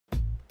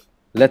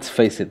Let's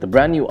face it, the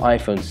brand new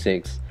iPhone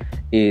 6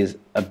 is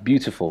a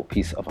beautiful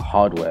piece of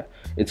hardware.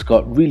 It's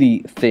got really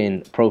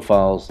thin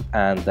profiles,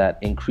 and that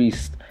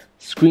increased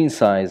screen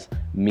size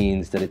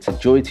means that it's a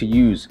joy to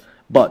use.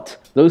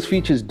 But those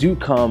features do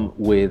come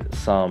with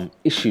some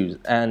issues,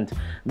 and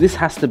this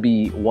has to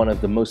be one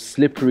of the most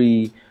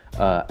slippery,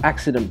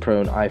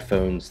 accident-prone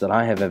iPhones that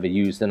I have ever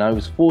used, and I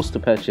was forced to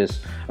purchase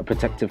a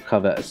protective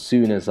cover as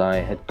soon as I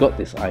had got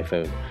this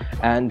iPhone.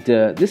 And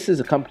this is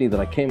a company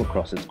that I came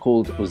across. It's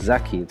called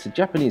Ozaki. It's a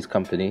Japanese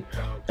company,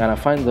 and I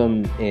find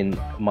them in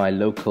my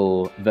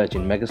local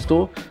Virgin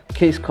Megastore. The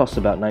case costs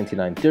about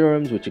 99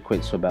 dirhams, which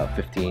equates to about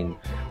 15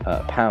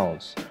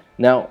 pounds.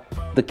 Now,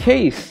 the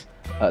case,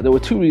 there were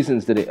two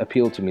reasons that it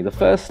appealed to me. The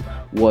first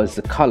was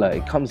the color.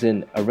 It comes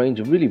in a range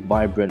of really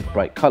vibrant,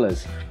 bright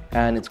colors,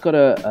 and it's got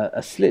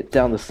a slit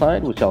down the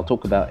side, which I'll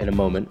talk about in a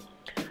moment.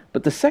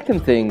 But the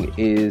second thing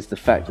is the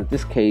fact that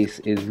this case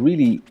is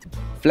really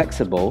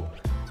flexible,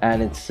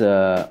 and it's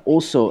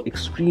also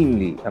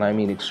extremely, and I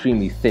mean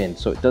extremely thin,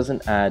 so it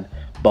doesn't add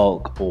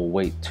bulk or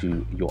weight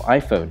to your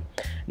iPhone.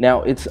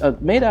 Now, it's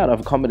made out of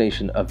a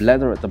combination of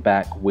leather at the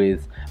back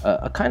with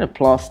a kind of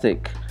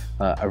plastic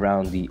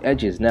around the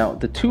edges. Now,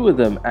 the two of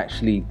them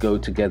actually go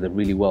together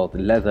really well, the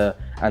leather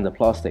and the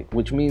plastic,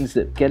 which means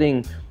that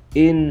getting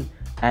in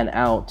and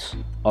out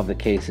of the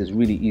case is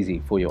really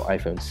easy for your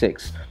iPhone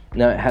 6.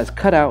 Now, it has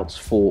cutouts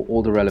for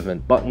all the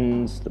relevant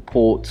buttons, the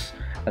ports,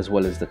 as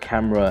well as the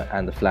camera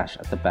and the flash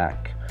at the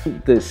back.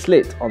 The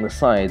slit on the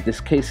side, this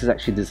case is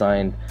actually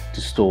designed to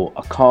store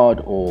a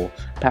card or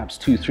perhaps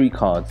 2-3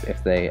 cards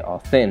if they are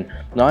thin.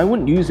 Now, I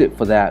wouldn't use it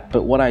for that,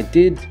 but what I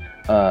did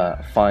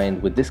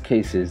find with this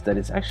case is that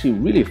it's actually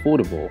really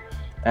affordable,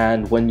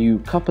 and when you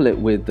couple it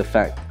with the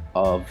fact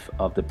of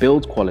the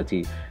build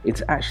quality,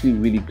 it's actually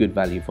really good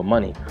value for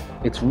money.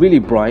 It's really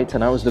bright,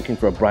 and I was looking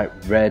for a bright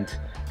red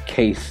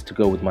case to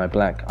go with my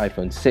black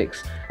iPhone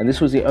 6, and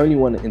this was the only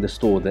one in the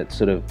store that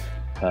sort of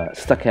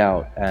stuck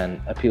out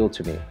and appealed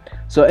to me.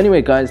 So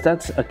anyway guys,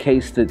 that's a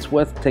case that's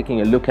worth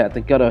taking a look at.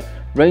 They've got a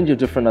range of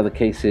different other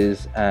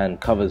cases and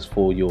covers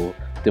for your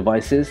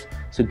devices,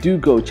 so do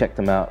go check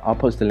them out. I'll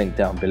post a link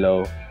down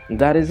below. And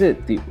that is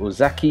it, the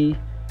Ozaki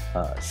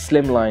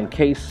slimline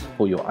case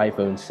for your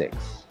iPhone 6.